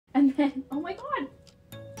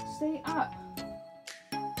stay up.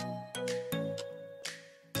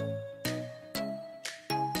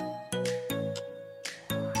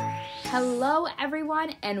 Hello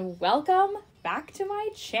everyone and welcome back to my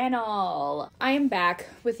channel. I am back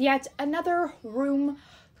with yet another room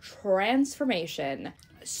transformation.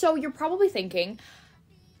 So you're probably thinking,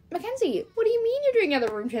 Mackenzie, what do you mean you're doing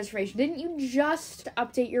another room transformation? Didn't you just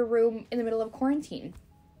update your room in the middle of quarantine?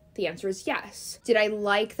 The answer is yes. Did I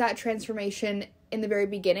like that transformation in the very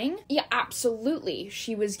beginning? Yeah, absolutely.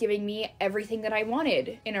 She was giving me everything that I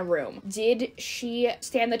wanted in a room. Did she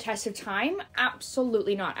stand the test of time?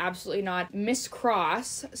 Absolutely not. Absolutely not. Miss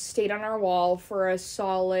Cross stayed on our wall for a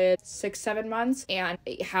solid 6-7 months, and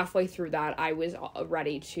halfway through that, I was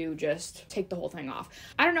ready to just take the whole thing off.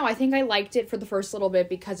 I don't know. I think I liked it for the first little bit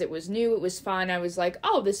because it was new. It was fun. I was like,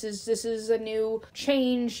 oh, this is a new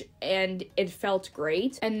change, and it felt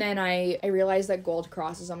great. And then I realized that gold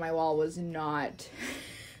crosses on my wall was not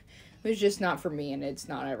it was just not for me, and it's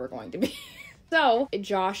not ever going to be. So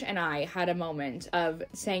Josh and I had a moment of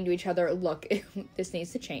saying to each other, look, this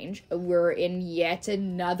needs to change. We're in yet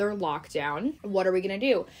another lockdown. What are we gonna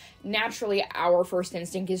do? Naturally, our first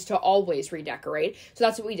instinct is to always redecorate. So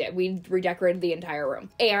that's what we did. We redecorated the entire room.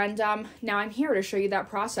 And now I'm here to show you that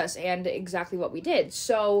process and exactly what we did.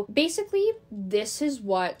 So basically, this is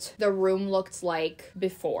what the room looked like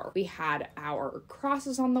before. We had our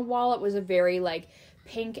crosses on the wall. It was a very like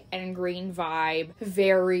pink and green vibe.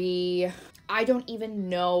 Very, I don't even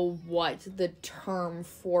know what the term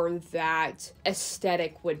for that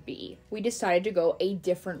aesthetic would be. We decided to go a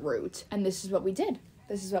different route, and this is what we did.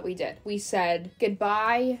 This is what we did. We said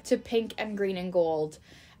goodbye to pink and green and gold,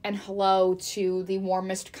 and hello to the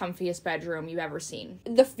warmest, comfiest bedroom you've ever seen.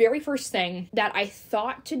 The very first thing that I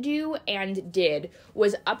thought to do and did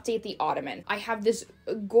was update the ottoman. I have this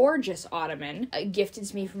gorgeous ottoman gifted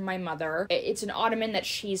to me from my mother. It's an ottoman that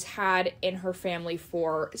she's had in her family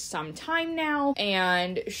for some time now,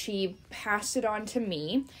 and she passed it on to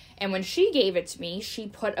me. And when she gave it to me, she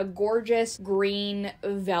put a gorgeous green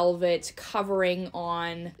velvet covering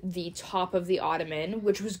on the top of the ottoman,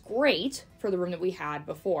 which was great for the room that we had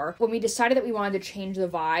before. When we decided that we wanted to change the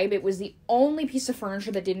vibe, it was the only piece of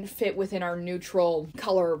furniture that didn't fit within our neutral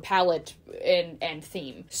color palette and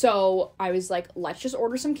theme. So I was like, let's just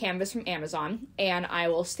order some canvas from Amazon, and I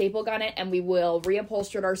will staple gun it, and we will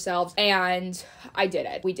reupholster it ourselves. And I did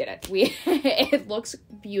it. We did it. It looks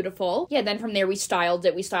beautiful. Yeah, then from there we styled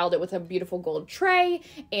it. We styled it with a beautiful gold tray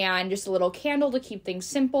and just a little candle to keep things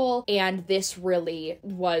simple. And this really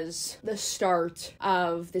was the start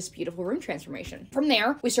of this beautiful room transformation. From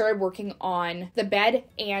there, we started working on the bed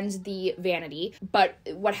and the vanity. But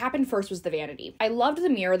what happened first was the vanity. I loved the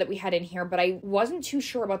mirror that we had in here, but I wasn't too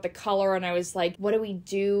sure about the color, and I was like, what do we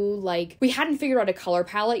do? Like, we hadn't figured out a color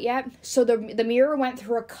palette yet. So the mirror went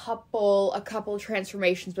through a couple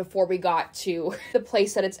transformations before we got to the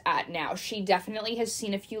place that it's at now. She definitely has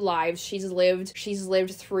seen a few lives. She's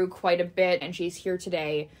lived through quite a bit, and she's here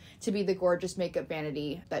today to be the gorgeous makeup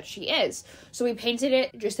vanity that she is. So we painted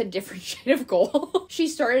it just a different shade of gold. She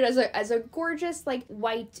started as a gorgeous like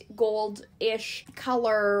white gold-ish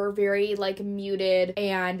color, very like muted,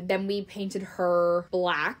 and then we painted her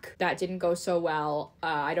black. That didn't go so well.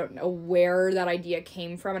 I don't know where that idea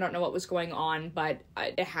came from. I don't know what was going on, but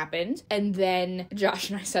it happened. And then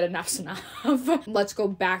Josh and I said enough's enough. Let's go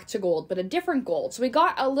back to gold, but a different gold. So we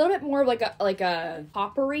got a little bit more of like a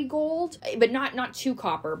coppery gold, but not too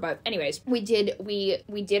copper. But anyways, we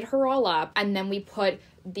did her all up, and then we put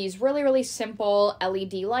these really, really simple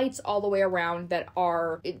LED lights all the way around that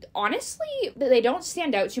are, honestly, they don't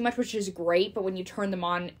stand out too much, which is great, but when you turn them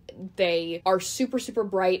on, they are super, super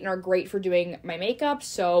bright and are great for doing my makeup.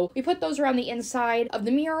 So we put those around the inside of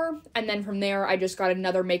the mirror, and then from there, I just got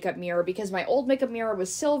another makeup mirror because my old makeup mirror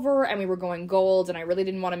was silver and we were going gold, and I really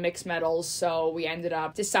didn't want to mix metals, so we ended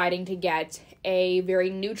up deciding to get a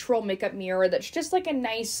very neutral makeup mirror that's just like a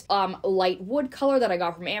nice light wood color that I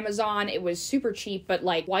got from Amazon. It was super cheap, but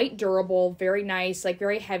like white, durable, very nice, like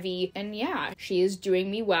very heavy. And yeah, she is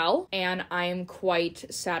doing me well, and I'm quite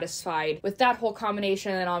satisfied with that whole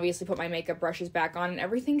combination. And obviously put my makeup brushes back on, and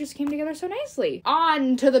everything just came together so nicely.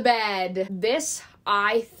 On to the bed. This,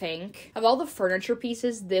 I think, of all the furniture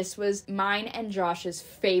pieces, this was mine and Josh's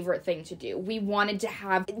favorite thing to do. We wanted to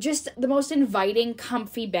have just the most inviting,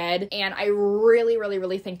 comfy bed, and I really, really,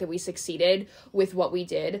 really think that we succeeded with what we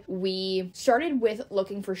did. We started with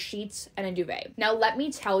looking for sheets and a duvet. Now, let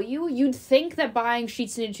me tell you, you'd think that buying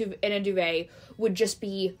sheets and a duvet would just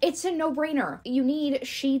be, it's a no-brainer. You need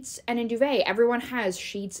sheets and a duvet. Everyone has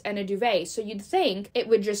sheets and a duvet, so you'd think it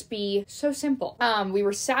would just be so simple. We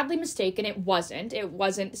were sadly mistaken. It wasn't. wasn't. It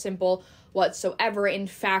wasn't simple whatsoever. In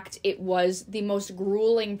fact, it was the most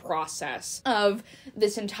grueling process of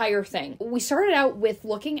this entire thing. We started out with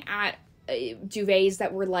looking at duvets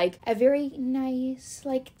that were like a very nice,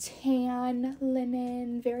 like tan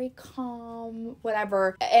linen, very calm,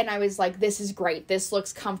 whatever. And I was like, this is great. This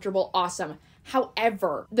looks comfortable. Awesome.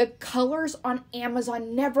 However, the colors on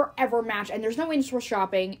Amazon never ever match, and there's no in-store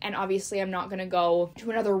shopping, and obviously I'm not going to go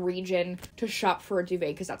to another region to shop for a duvet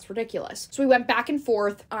because that's ridiculous. So we went back and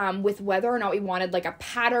forth with whether or not we wanted like a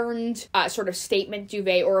patterned sort of statement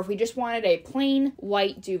duvet or if we just wanted a plain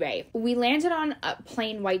white duvet. We landed on a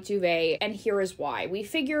plain white duvet, and here is why. We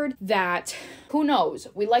figured that, who knows,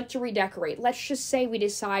 we like to redecorate. Let's just say we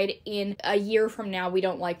decide in a year from now we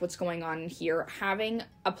don't like what's going on here. Having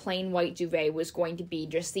a plain white duvet was going to be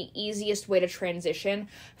just the easiest way to transition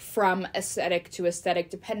from aesthetic to aesthetic,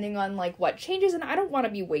 depending on like what changes. And I don't want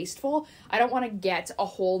to be wasteful. I don't want to get a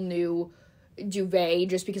whole new duvet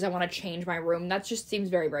just because I want to change my room. That just seems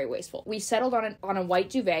very, very wasteful. We settled on a white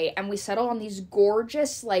duvet, and we settled on these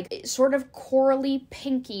gorgeous, like sort of corally,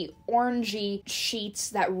 pinky, orangey sheets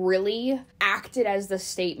that really acted as the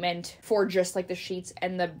statement for just like the sheets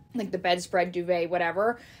and the like the bedspread, duvet,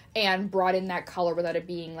 whatever, and brought in that color without it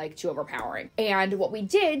being like too overpowering. And what we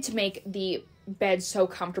did to make the bed so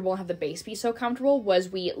comfortable and have the base be so comfortable was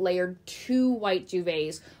we layered 2 white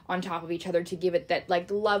duvets on top of each other to give it that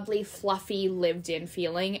like lovely, fluffy, lived-in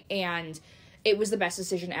feeling, and it was the best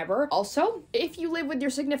decision ever. Also, if you live with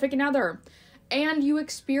your significant other and you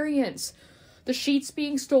experience the sheets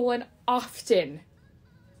being stolen often,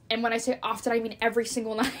 and when I say often, I mean every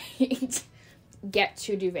single night, get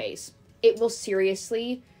 2 duvets. It will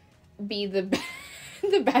seriously be the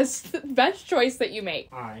best choice that you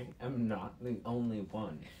make. I am not the only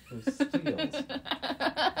one who steals the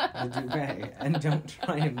duvet, and don't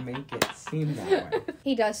try and make it seem that way.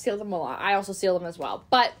 He does steal them a lot. I also steal them as well.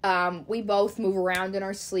 But we both move around in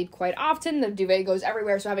our sleep quite often. The duvet goes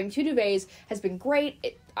everywhere, so having 2 duvets has been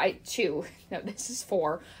great. 2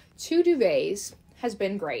 duvets has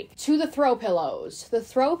been great. To the throw pillows. The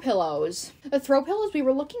throw pillows, we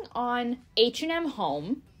were looking on H&M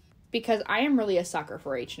Home, because I am really a sucker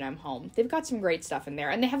for H&M Home. They've got some great stuff in there,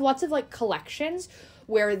 and they have lots of like collections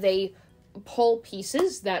where they pull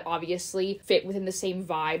pieces that obviously fit within the same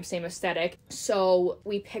vibe, same aesthetic. So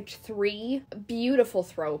we picked 3 beautiful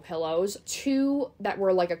throw pillows, 2 that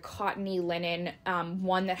were like a cottony linen,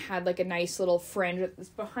 one that had like a nice little fringe that's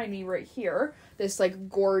behind me right here, this like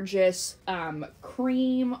gorgeous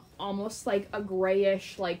cream, almost like a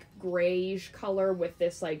grayish, like grayish color with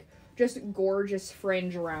this like just gorgeous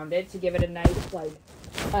fringe around it to give it a nice like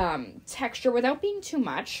texture without being too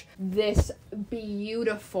much. This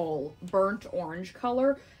beautiful burnt orange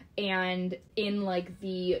color, and in like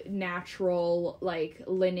the natural like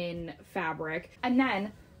linen fabric. And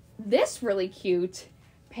then this really cute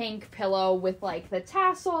pink pillow with like the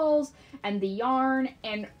tassels and the yarn,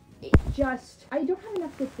 and I don't have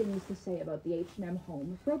enough good things to say about the H&M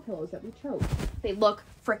Home throw pillows that we chose. They look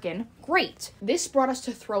frickin' great. This brought us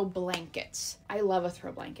to throw blankets. I love a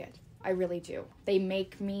throw blanket. I really do. They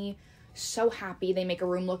make me so happy. They make a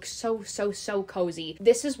room look so, so, so cozy.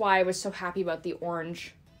 This is why I was so happy about the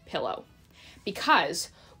orange pillow, because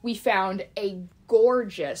we found a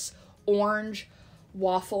gorgeous orange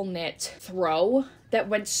waffle knit throw that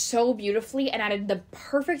went so beautifully and added the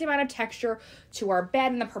perfect amount of texture to our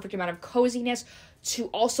bed and the perfect amount of coziness to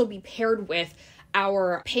also be paired with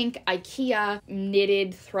our pink IKEA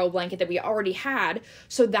knitted throw blanket that we already had.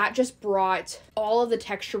 So that just brought all of the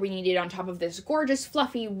texture we needed on top of this gorgeous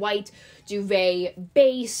fluffy white duvet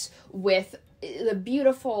base with the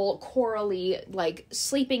beautiful corally like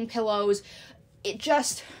sleeping pillows. It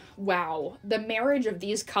just, wow, the marriage of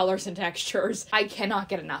these colors and textures, I cannot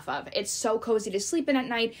get enough of. It's so cozy to sleep in at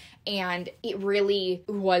night, and it really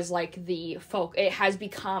was like it has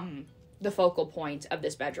become the focal point of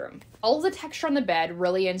this bedroom. All of the texture on the bed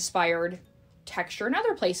really inspired texture in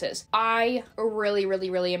other places. I really,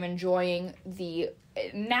 really, really am enjoying the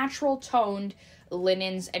natural toned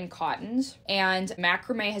linens and cottons, and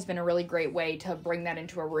macrame has been a really great way to bring that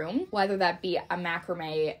into a room, whether that be a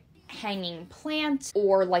macrame hanging plant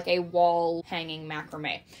or like a wall hanging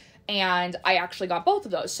macrame. And I actually got both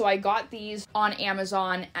of those. So I got these on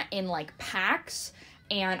Amazon in like packs,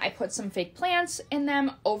 and I put some fake plants in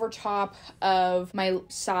them over top of my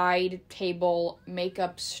side table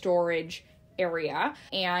makeup storage area,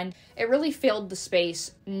 and it really filled the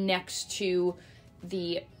space next to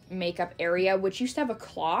the makeup area, which used to have a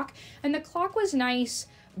clock, and the clock was nice,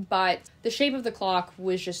 but the shape of the clock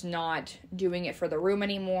was just not doing it for the room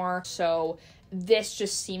anymore. So this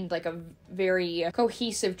just seemed like a very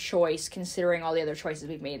cohesive choice considering all the other choices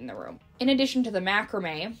we've made in the room. In addition to the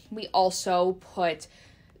macrame, we also put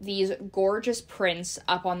these gorgeous prints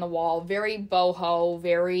up on the wall, very boho,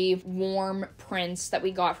 very warm prints that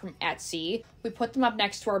we got from Etsy. We put them up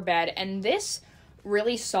next to our bed, and this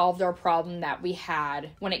really solved our problem that we had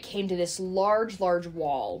when it came to this large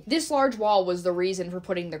wall. This large wall was the reason for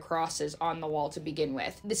putting the crosses on the wall to begin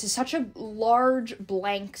with. This is such a large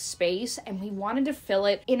blank space, and we wanted to fill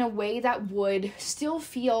it in a way that would still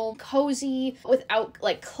feel cozy without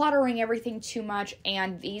like cluttering everything too much.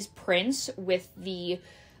 And these prints with the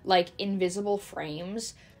like invisible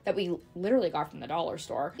frames that we literally got from the dollar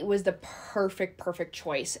store, it was the perfect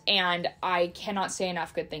choice, and I cannot say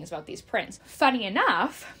enough good things about these prints. Funny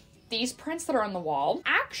enough, these prints that are on the wall,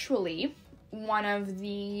 actually one of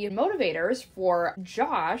the motivators for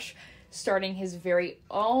Josh starting his very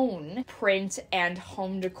own print and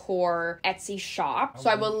home decor Etsy shop. So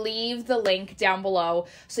I will leave the link down below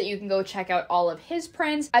so that you can go check out all of his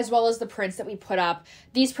prints, as well as the prints that we put up.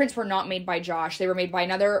 These prints were not made by Josh. They were made by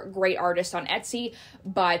another great artist on Etsy,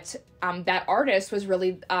 but that artist was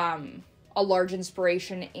really a large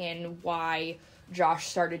inspiration in why Josh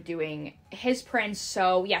started doing his prints.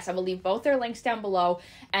 So yes, I will leave both their links down below,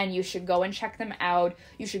 and you should go and check them out.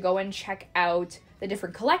 You should go and check out the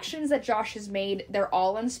different collections that Josh has made. They're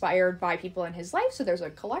all inspired by people in his life. So there's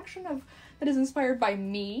a collection that is inspired by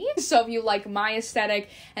me. So if you like my aesthetic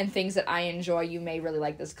and things that I enjoy, you may really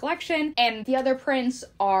like this collection. And the other prints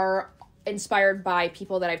are inspired by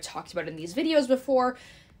people that I've talked about in these videos before.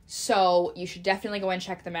 So you should definitely go and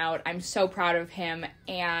check them out. I'm so proud of him,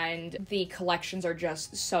 and the collections are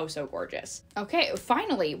just so gorgeous. Okay,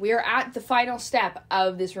 finally, we are at the final step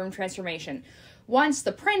of this room transformation. Once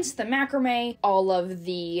the prints, the macrame, all of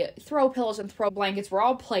the throw pillows and throw blankets were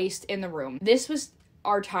all placed in the room, this was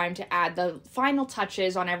our time to add the final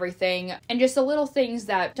touches on everything, and just the little things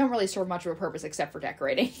that don't really serve much of a purpose except for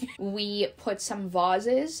decorating. We put some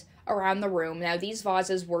vases around the room. Now, these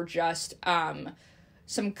vases were just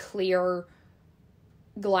some clear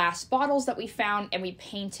glass bottles that we found, and we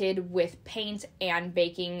painted with paint and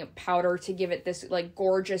baking powder to give it this like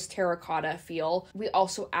gorgeous terracotta feel. We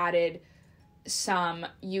also added some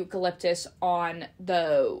eucalyptus on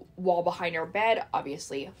the wall behind our bed,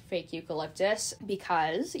 obviously fake eucalyptus,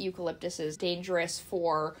 because eucalyptus is dangerous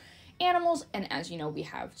for animals, and as you know, we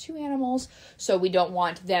have 2 animals, so we don't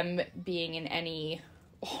want them being in any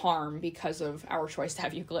harm because of our choice to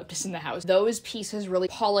have eucalyptus in the house. Those pieces really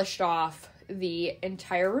polished off the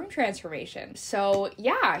entire room transformation. So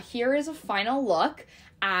yeah, here is a final look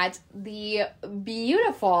at the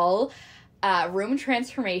beautiful room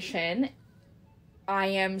transformation. I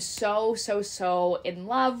am so in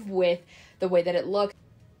love with the way that it looked.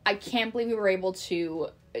 I can't believe we were able to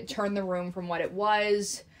turn the room from what it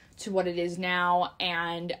was to what it is now,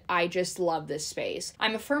 and I just love this space.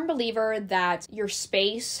 I'm a firm believer that your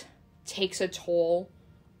space takes a toll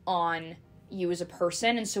on you as a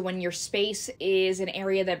person, and so when your space is an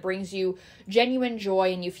area that brings you genuine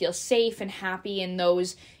joy and you feel safe and happy in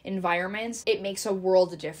those environments, it makes a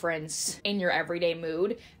world of difference in your everyday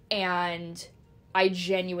mood. And I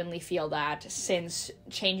genuinely feel that since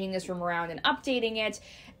changing this room around and updating it,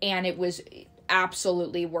 and it was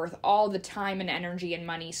absolutely worth all the time and energy and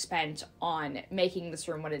money spent on making this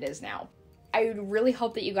room what it is now. I really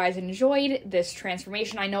hope that you guys enjoyed this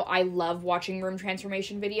transformation. I know I love watching room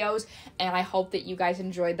transformation videos, and I hope that you guys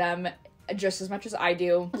enjoyed them just as much as I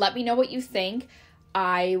do. Let me know what you think.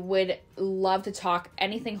 I would love to talk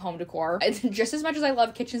anything home decor. Just as much as I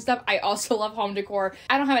love kitchen stuff, I also love home decor.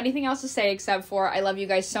 I don't have anything else to say except for I love you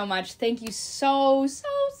guys so much. Thank you so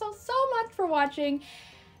much for watching.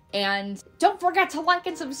 And don't forget to like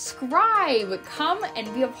and subscribe. Come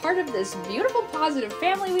and be a part of this beautiful, positive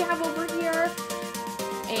family we have over here.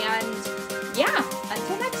 And yeah,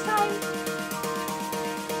 until next time.